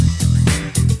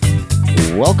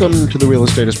Welcome to the Real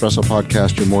Estate Espresso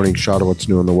Podcast, your morning shot of what's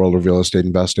new in the world of real estate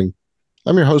investing.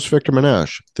 I'm your host, Victor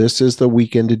Menashe. This is the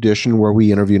weekend edition where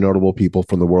we interview notable people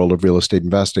from the world of real estate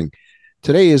investing.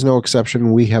 Today is no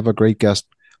exception. We have a great guest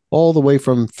all the way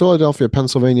from Philadelphia,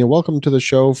 Pennsylvania. Welcome to the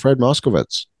show, Fred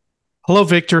Moskowitz. Hello,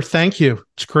 Victor. Thank you.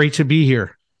 It's great to be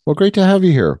here. Well, great to have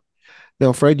you here.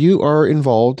 Now, Fred, you are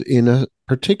involved in a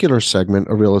particular segment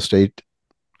of real estate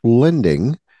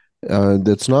lending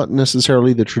that's not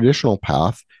necessarily the traditional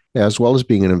path, as well as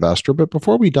being an investor. But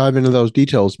before we dive into those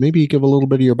details, maybe give a little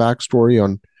bit of your backstory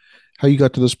on how you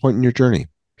got to this point in your journey.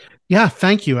 Yeah,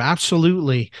 thank you.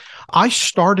 Absolutely. I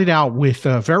started out with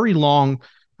I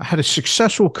had a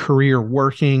successful career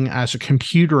working as a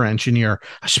computer engineer.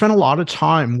 I spent a lot of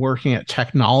time working at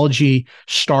technology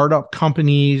startup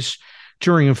companies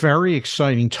during a very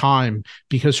exciting time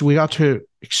because we got to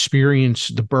experience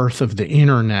the birth of the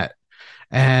internet.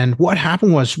 And what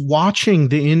happened was watching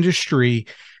the industry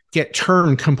get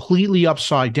turned completely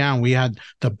upside down. We had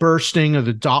the bursting of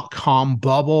the dot-com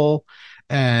bubble,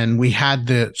 and we had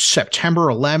the September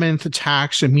 11th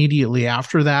attacks immediately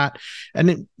after that. And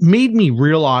it made me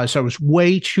realize I was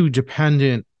way too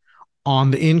dependent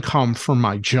on the income from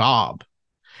my job,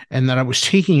 and that I was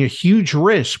taking a huge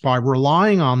risk by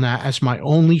relying on that as my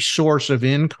only source of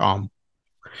income.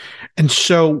 And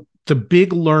so the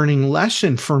big learning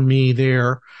lesson for me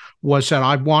there was that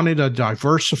I wanted to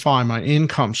diversify my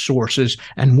income sources.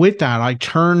 And with that, I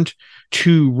turned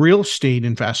to real estate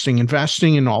investing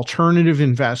in alternative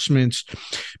investments,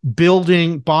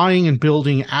 buying and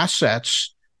building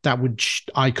assets that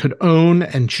I could own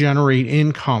and generate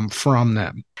income from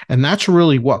them. And that's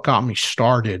really what got me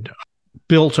started.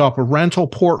 Built up a rental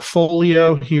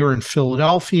portfolio here in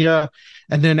Philadelphia.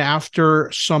 And then after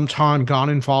some time got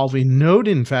involved in note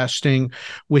investing,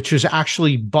 which is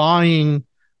actually buying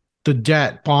the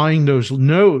debt, buying those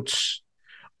notes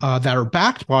that are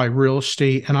backed by real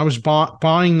estate. And I was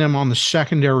buying them on the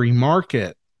secondary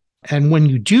market. And when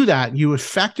you do that, you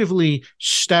effectively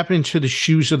step into the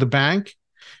shoes of the bank.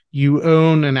 You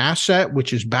own an asset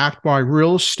which is backed by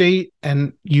real estate,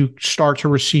 and you start to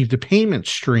receive the payment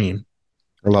stream.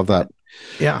 I love that.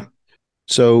 Yeah.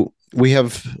 So we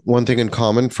have one thing in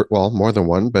common more than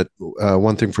one, but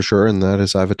one thing for sure, and that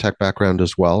is I have a tech background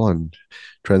as well and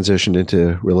transitioned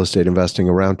into real estate investing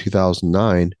around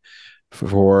 2009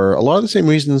 for a lot of the same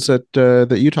reasons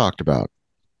that you talked about.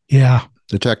 Yeah.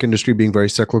 The tech industry being very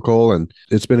cyclical, and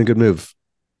it's been a good move.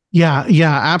 Yeah,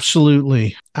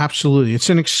 absolutely. Absolutely. It's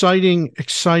an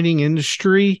exciting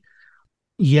industry,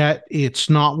 yet it's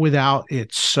not without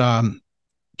its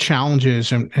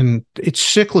challenges, and it's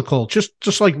cyclical,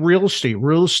 just like real estate.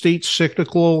 Real estate's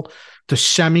cyclical. The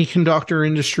semiconductor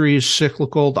industry is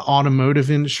cyclical. The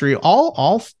automotive industry,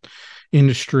 all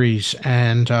industries,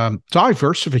 and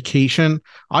diversification,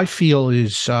 I feel,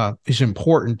 is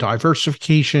important.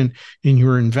 Diversification in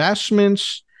your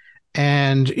investments,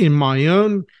 and in my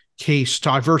own case,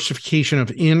 diversification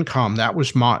of income. That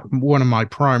was one of my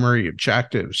primary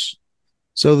objectives.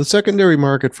 So the secondary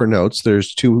market for notes,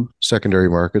 there's two secondary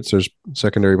markets. There's a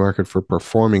secondary market for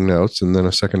performing notes and then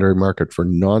a secondary market for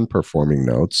non-performing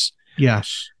notes.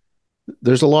 Yes.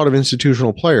 There's a lot of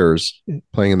institutional players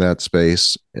playing in that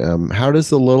space. How does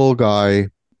the little guy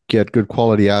get good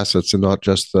quality assets and not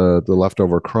just the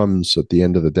leftover crumbs at the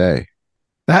end of the day?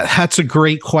 That's a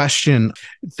great question.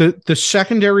 The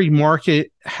secondary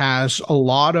market has a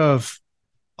lot of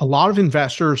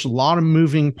investors, a lot of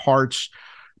moving parts.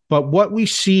 But what we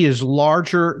see is the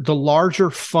larger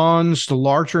funds, the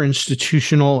larger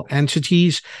institutional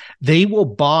entities, they will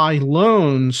buy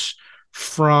loans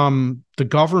from the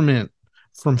government,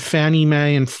 from Fannie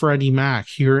Mae and Freddie Mac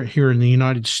here in the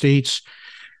United States.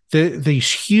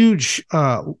 These huge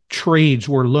trades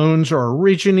where loans are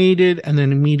originated and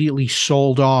then immediately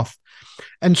sold off.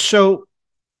 And so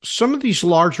some of these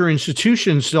larger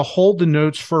institutions, they'll hold the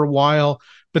notes for a while,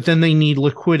 but then they need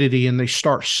liquidity and they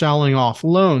start selling off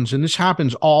loans. And this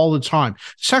happens all the time.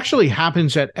 This actually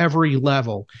happens at every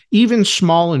level, even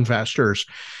small investors.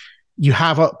 You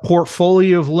have a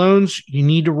portfolio of loans, you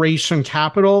need to raise some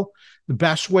capital. The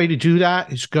best way to do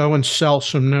that is go and sell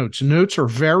some notes. Notes are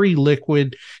very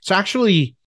liquid. It's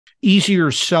actually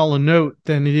easier to sell a note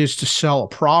than it is to sell a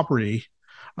property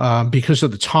because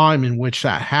of the time in which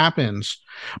that happens.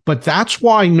 But that's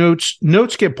why notes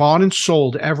get bought and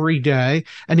sold every day.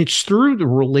 And it's through the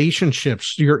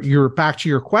relationships. You're back to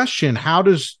your question. How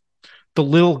does the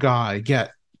little guy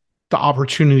get the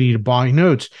opportunity to buy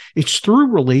notes? It's through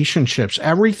relationships.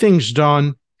 Everything's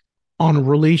done on a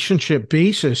relationship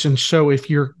basis. And so if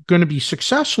you're going to be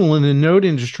successful in the note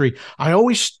industry, I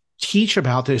always teach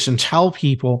about this and tell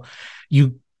people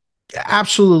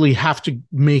absolutely have to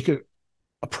make a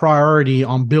priority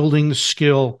on building the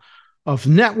skill of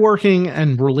networking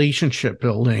and relationship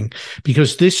building,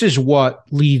 because this is what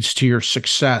leads to your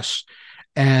success.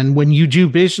 And when you do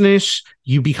business,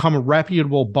 you become a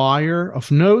reputable buyer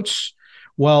of notes.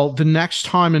 Well, the next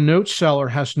time a note seller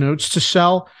has notes to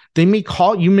sell, they may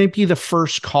call, you may be the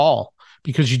first call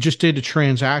because you just did a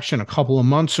transaction a couple of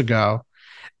months ago.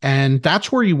 And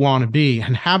that's where you want to be.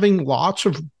 And having lots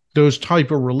of those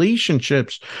type of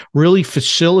relationships really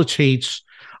facilitates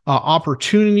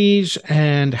opportunities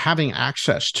and having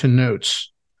access to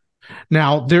notes.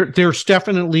 Now, there's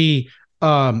definitely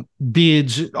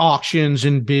bids, auctions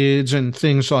and bids and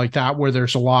things like that where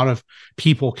there's a lot of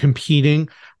people competing,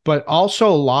 but also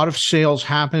a lot of sales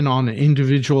happen on an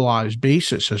individualized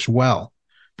basis as well,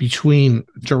 between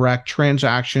direct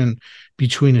transaction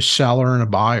between a seller and a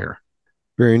buyer.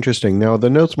 Very interesting. Now, the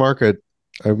notes market,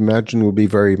 I imagine, would be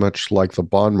very much like the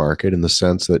bond market in the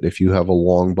sense that if you have a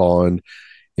long bond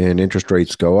and interest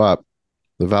rates go up,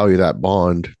 the value of that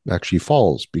bond actually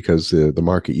falls because the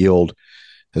market yield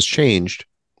has changed.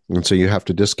 And so you have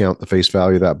to discount the face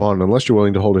value of that bond. Unless you're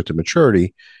willing to hold it to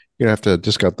maturity, you have to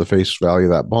discount the face value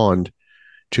of that bond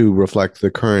to reflect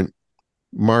the current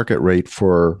market rate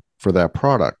for that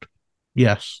product.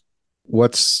 Yes.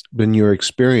 What's been your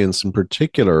experience in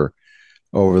particular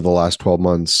over the last 12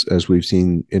 months as we've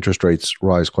seen interest rates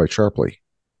rise quite sharply?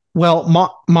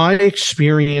 Well, my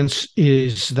experience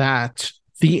is that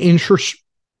the interest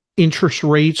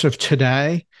rates of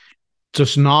today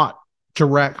does not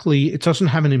directly, it doesn't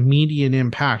have an immediate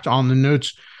impact on the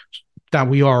notes that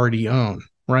we already own,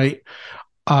 right?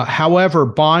 However,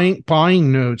 buying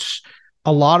notes,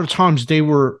 a lot of times they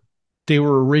were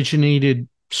originated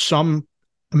some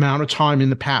amount of time in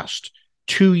the past,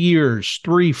 2 years,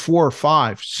 3, 4,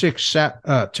 5, 6,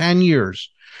 10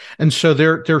 years. And so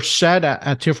they're set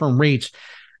at different rates.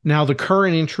 Now, the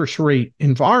current interest rate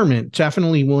environment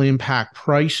definitely will impact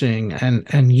pricing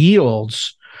and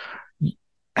yields.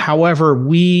 However,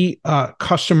 we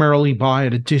customarily buy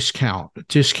at a discount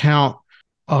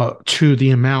to the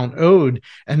amount owed,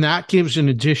 and that gives an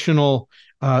additional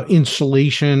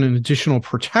insulation and additional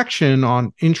protection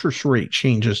on interest rate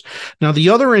changes. Now, the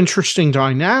other interesting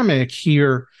dynamic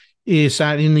here is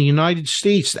that in the United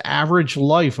States, the average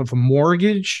life of a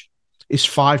mortgage is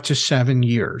 5 to 7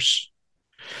 years.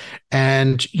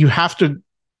 And you have to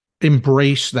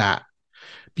embrace that,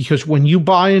 because when you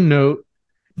buy a note,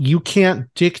 you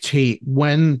can't dictate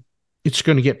when it's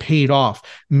going to get paid off.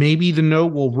 Maybe the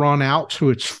note will run out to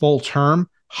its full term,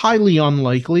 highly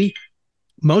unlikely.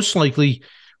 Most likely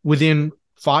within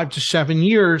 5 to 7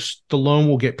 years, the loan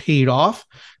will get paid off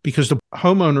because the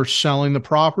homeowner's selling the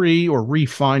property or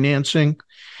refinancing.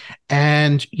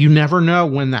 And you never know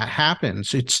when that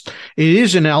happens. It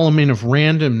is an element of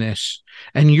randomness.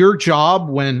 And your job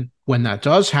when that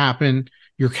does happen,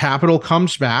 your capital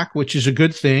comes back, which is a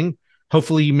good thing.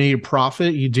 Hopefully you made a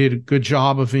profit. You did a good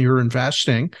job of your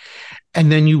investing.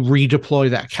 And then you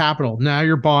redeploy that capital. Now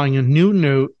you're buying a new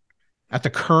note at the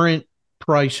current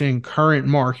pricing, current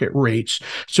market rates.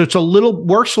 So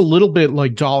works a little bit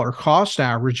like dollar cost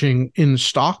averaging in the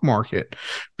stock market,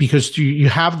 because you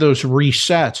have those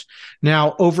resets.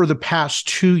 Now, over the past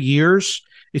 2 years,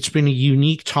 it's been a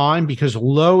unique time because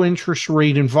low interest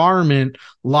rate environment,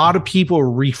 a lot of people are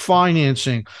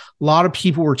refinancing. A lot of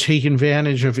people were taking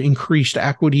advantage of increased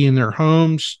equity in their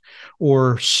homes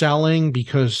or selling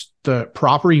because the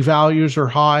property values are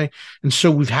high. And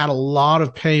so we've had a lot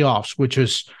of payoffs, which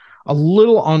is a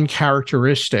little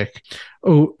uncharacteristic.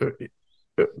 But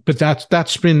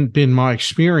that's been my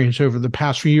experience over the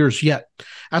past few years. Yet,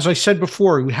 as I said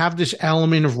before, we have this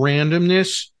element of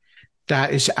randomness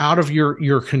that is out of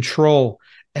your control.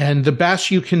 And the best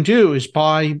you can do is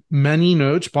buy many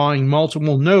notes. Buying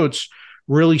multiple notes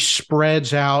really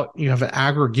spreads out. You have an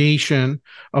aggregation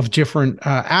of different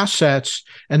assets,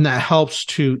 and that helps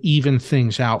to even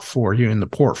things out for you in the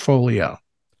portfolio.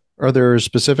 Are there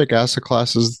specific asset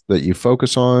classes that you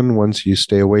focus on, ones you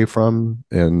stay away from,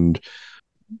 and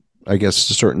I guess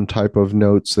a certain type of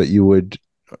notes that you would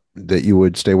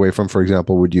stay away from? For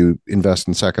example, would you invest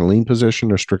in second lien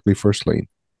position or strictly first lien?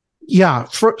 Yeah.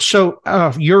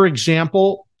 Your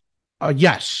example,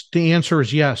 yes, the answer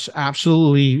is yes,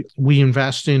 absolutely. We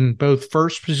invest in both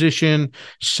first position,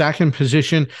 second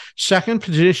position. Second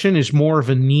position is more of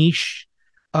a niche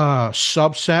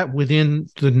subset within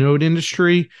the note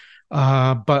industry.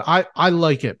 But I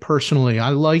like it personally. I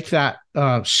like that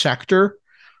sector.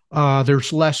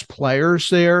 There's less players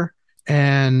there,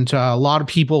 and a lot of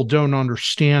people don't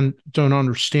understand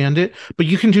it, but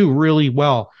you can do really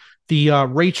well. the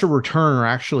rates of return are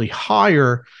actually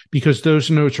higher because those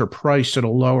notes are priced at a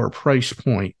lower price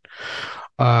point.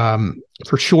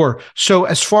 For sure. So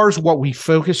as far as what we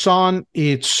focus on,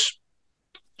 it's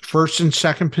first and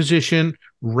second position,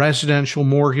 residential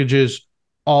mortgages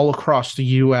all across the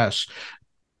U.S.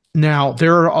 Now,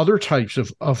 there are other types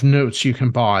of notes you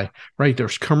can buy, right?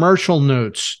 There's commercial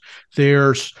notes.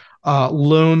 There's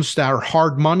loans that are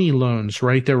hard money loans,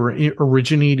 right? That were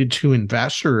originated to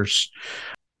investors.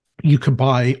 You could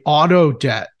buy auto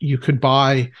debt. You could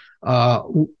buy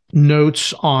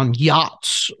notes on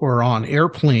yachts or on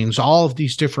airplanes, all of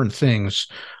these different things,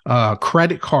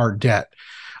 credit card debt.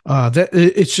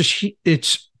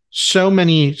 It's so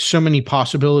many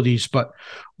possibilities, but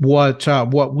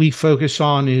what we focus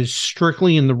on is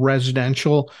strictly in the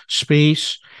residential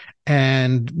space.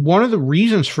 And one of the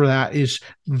reasons for that is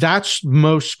that's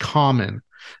most common.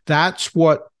 That's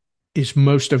what is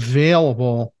most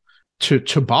available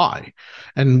to buy.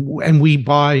 And we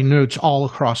buy notes all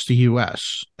across the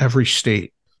US, every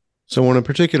state. So when a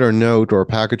particular note or a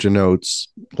package of notes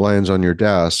lands on your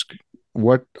desk,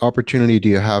 what opportunity do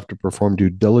you have to perform due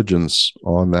diligence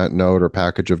on that note or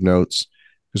package of notes?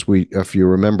 Because if you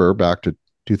remember back to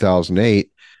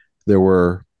 2008, there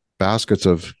were baskets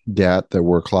of debt that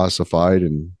were classified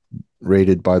and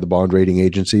rated by the bond rating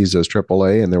agencies as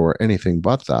AAA, and there were anything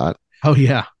but that. Oh,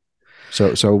 yeah.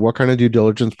 So what kind of due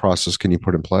diligence process can you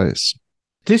put in place?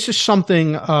 This is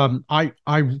something I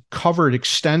covered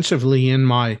extensively in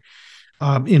my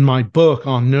book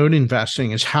on note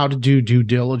investing, is how to do due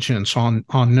diligence on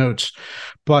notes.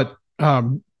 But at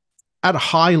a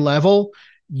high level,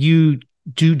 you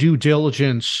do due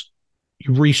diligence.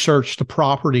 You research the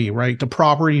property, right? The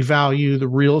property value, the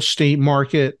real estate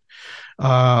market,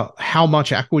 how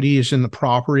much equity is in the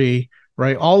property,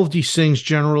 right? All of these things,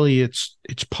 generally, it's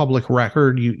public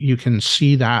record. You can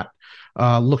see that.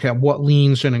 Look at what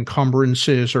liens and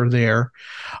encumbrances are there.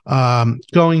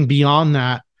 Going beyond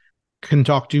that,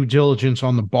 conduct due diligence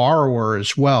on the borrower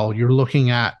as well. You're looking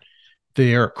at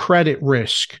their credit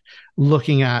risk,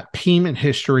 looking at payment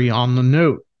history on the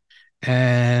note,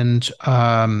 and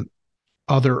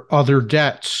other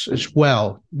debts as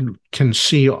well. You can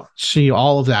see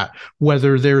all of that,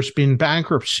 whether there's been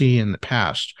bankruptcy in the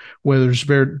past, whether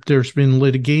there's been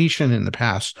litigation in the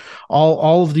past,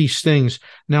 all of these things.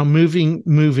 Now,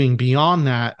 moving beyond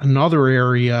that, another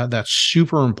area that's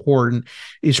super important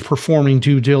is performing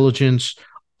due diligence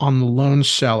on the loan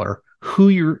seller, who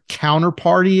your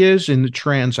counterparty is in the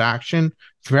transaction.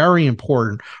 Very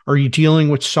important. Are you dealing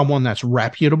with someone that's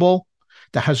reputable,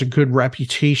 that has a good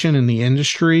reputation in the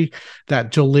industry,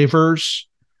 that delivers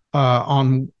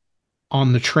on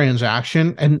the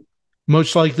transaction? And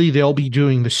most likely they'll be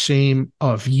doing the same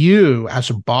of you as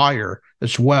a buyer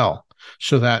as well,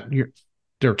 so that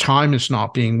their time is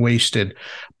not being wasted.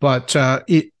 But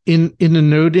in the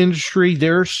note industry,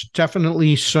 there's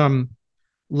definitely some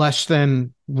less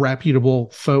than reputable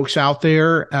folks out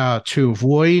there to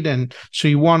avoid, and so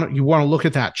you want to look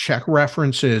at that. Check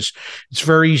references. It's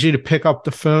very easy to pick up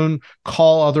the phone,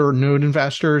 call other note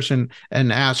investors, and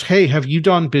ask, "Hey, have you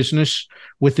done business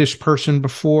with this person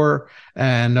before?"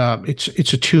 And it's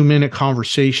a 2-minute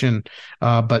conversation,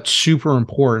 but super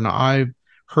important. I've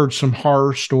heard some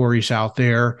horror stories out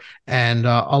there, and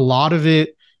a lot of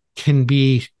it can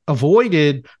be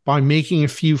avoided by making a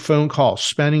few phone calls,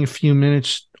 spending a few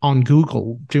minutes on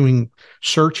Google doing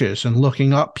searches and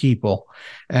looking up people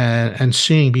and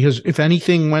seeing, because if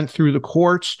anything went through the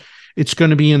courts, it's going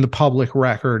to be in the public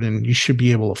record and you should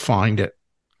be able to find it.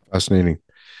 Fascinating.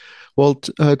 Well,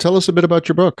 tell us a bit about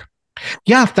your book.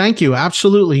 Yeah, thank you.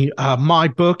 Absolutely. My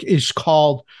book is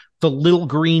called The Little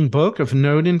Green Book of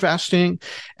Note Investing,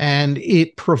 and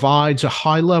it provides a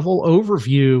high-level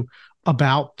overview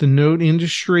about the note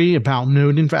industry, about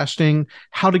note investing,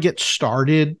 how to get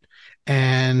started,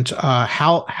 and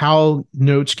how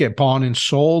notes get bought and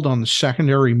sold on the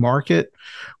secondary market.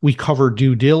 We cover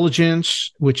due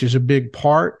diligence, which is a big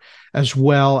part, as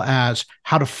well as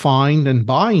how to find and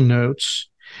buy notes.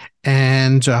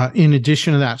 And in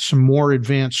addition to that, some more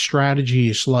advanced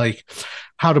strategies like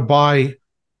how to buy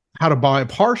a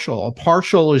partial. A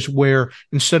partial is where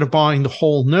instead of buying the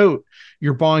whole note,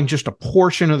 you're buying just a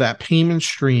portion of that payment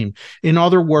stream. In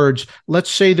other words, let's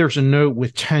say there's a note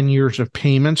with 10 years of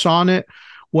payments on it.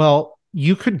 Well,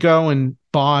 you could go and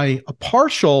buy a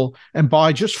partial and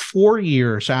buy just 4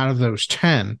 years out of those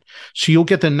 10. So you'll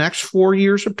get the next 4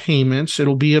 years of payments.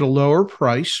 It'll be at a lower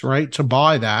price, right, to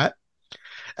buy that.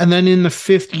 And then in the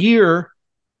 5th year,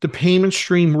 the payment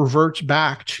stream reverts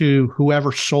back to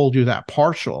whoever sold you that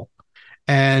partial.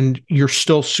 And you're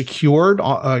still secured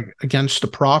against the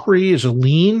property as a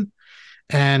lien.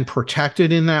 and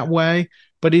protected in that way.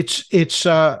 But it's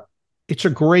a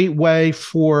great way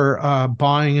for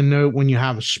buying a note when you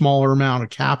have a smaller amount of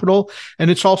capital. And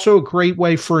it's also a great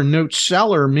way for a note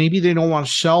seller. Maybe they don't want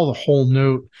to sell the whole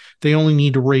note. They only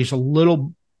need to raise a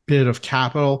little bit of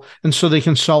capital, and so they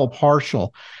can sell a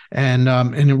partial. And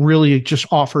it really just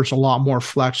offers a lot more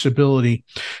flexibility.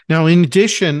 Now, in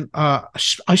addition,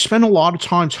 I spend a lot of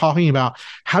time talking about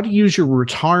how to use your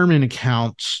retirement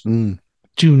accounts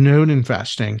do note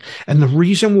investing. And the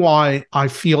reason why I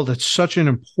feel that's such an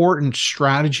important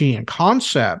strategy and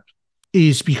concept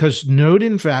is because note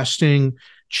investing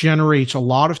generates a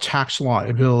lot of tax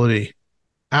liability.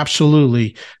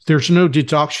 Absolutely. There's no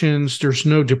deductions. There's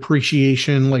no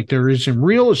depreciation like there is in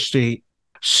real estate.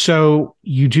 So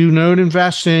you do note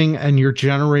investing and you're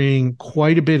generating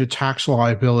quite a bit of tax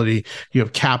liability. You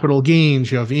have capital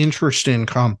gains, you have interest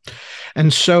income.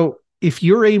 And so if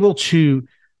you're able to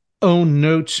own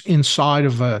notes inside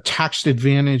of a tax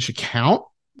advantage account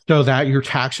so that your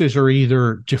taxes are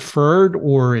either deferred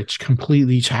or it's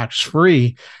completely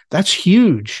tax-free, that's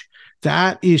huge.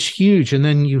 That is huge. And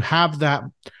then you have that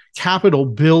capital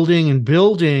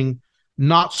building,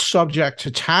 not subject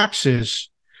to taxes.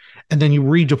 And then you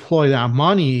redeploy that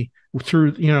money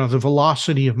through, the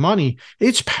velocity of money.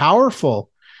 It's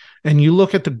powerful. And you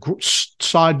look at the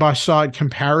side-by-side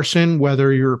comparison,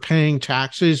 whether you're paying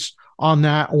taxes on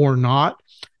that or not,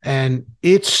 and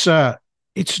it's a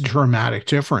dramatic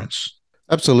difference.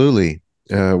 Absolutely.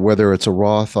 Whether it's a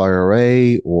Roth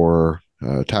IRA or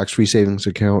a tax-free savings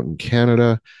account in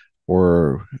Canada,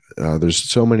 or there's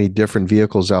so many different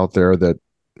vehicles out there that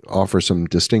offer some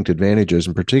distinct advantages,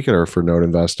 in particular for note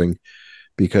investing,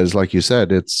 because like you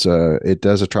said, it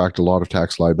does attract a lot of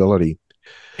tax liability.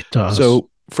 It does.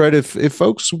 So Fred, if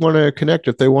folks want to connect,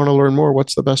 if they want to learn more,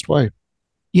 what's the best way?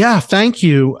 Yeah, thank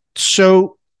you.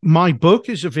 So my book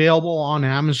is available on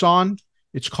Amazon.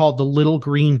 It's called The Little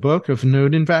Green Book of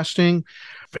Note Investing.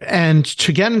 And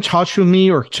to get in touch with me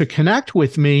or to connect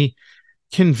with me,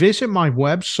 can visit my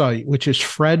website, which is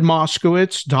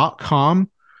fredmoskowitz.com.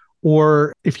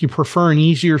 Or if you prefer an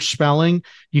easier spelling,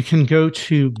 you can go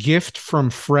to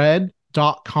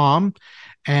giftfromfred.com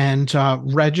and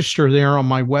register there on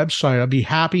my website. I'd be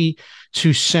happy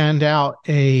to send out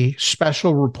a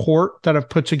special report that I've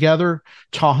put together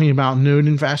talking about note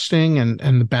investing and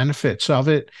the benefits of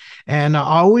it. And I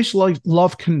always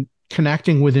love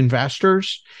connecting with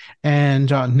investors and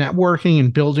networking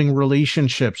and building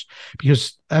relationships,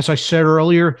 because as I said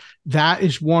earlier, that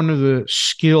is one of the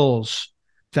skills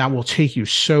that will take you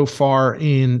so far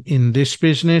in this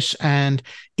business and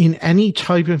in any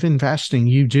type of investing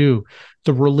you do.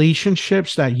 The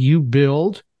relationships that you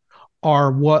build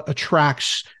are what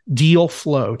attracts deal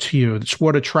flow to you. It's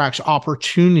what attracts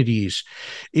opportunities.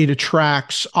 It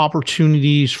attracts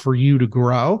opportunities for you to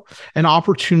grow and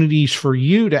opportunities for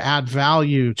you to add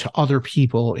value to other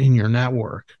people in your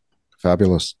network.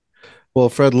 Fabulous. Well,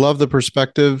 Fred, love the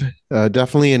perspective.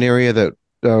 Definitely an area that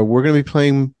we're going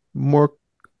to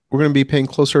be paying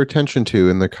closer attention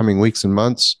to in the coming weeks and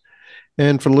months.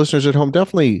 And for the listeners at home,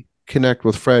 definitely connect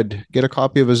with Fred. Get a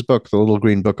copy of his book, The Little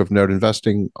Green Book of Note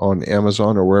Investing, on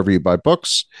Amazon or wherever you buy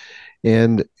books.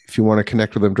 And if you want to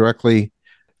connect with him directly,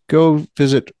 go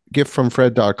visit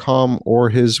giftfromfred.com or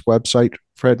his website,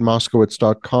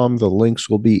 fredmoskowitz.com. The links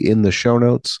will be in the show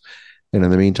notes. And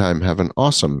in the meantime, have an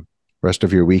awesome rest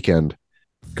of your weekend.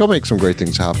 Go make some great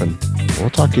things happen.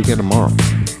 We'll talk to you again tomorrow.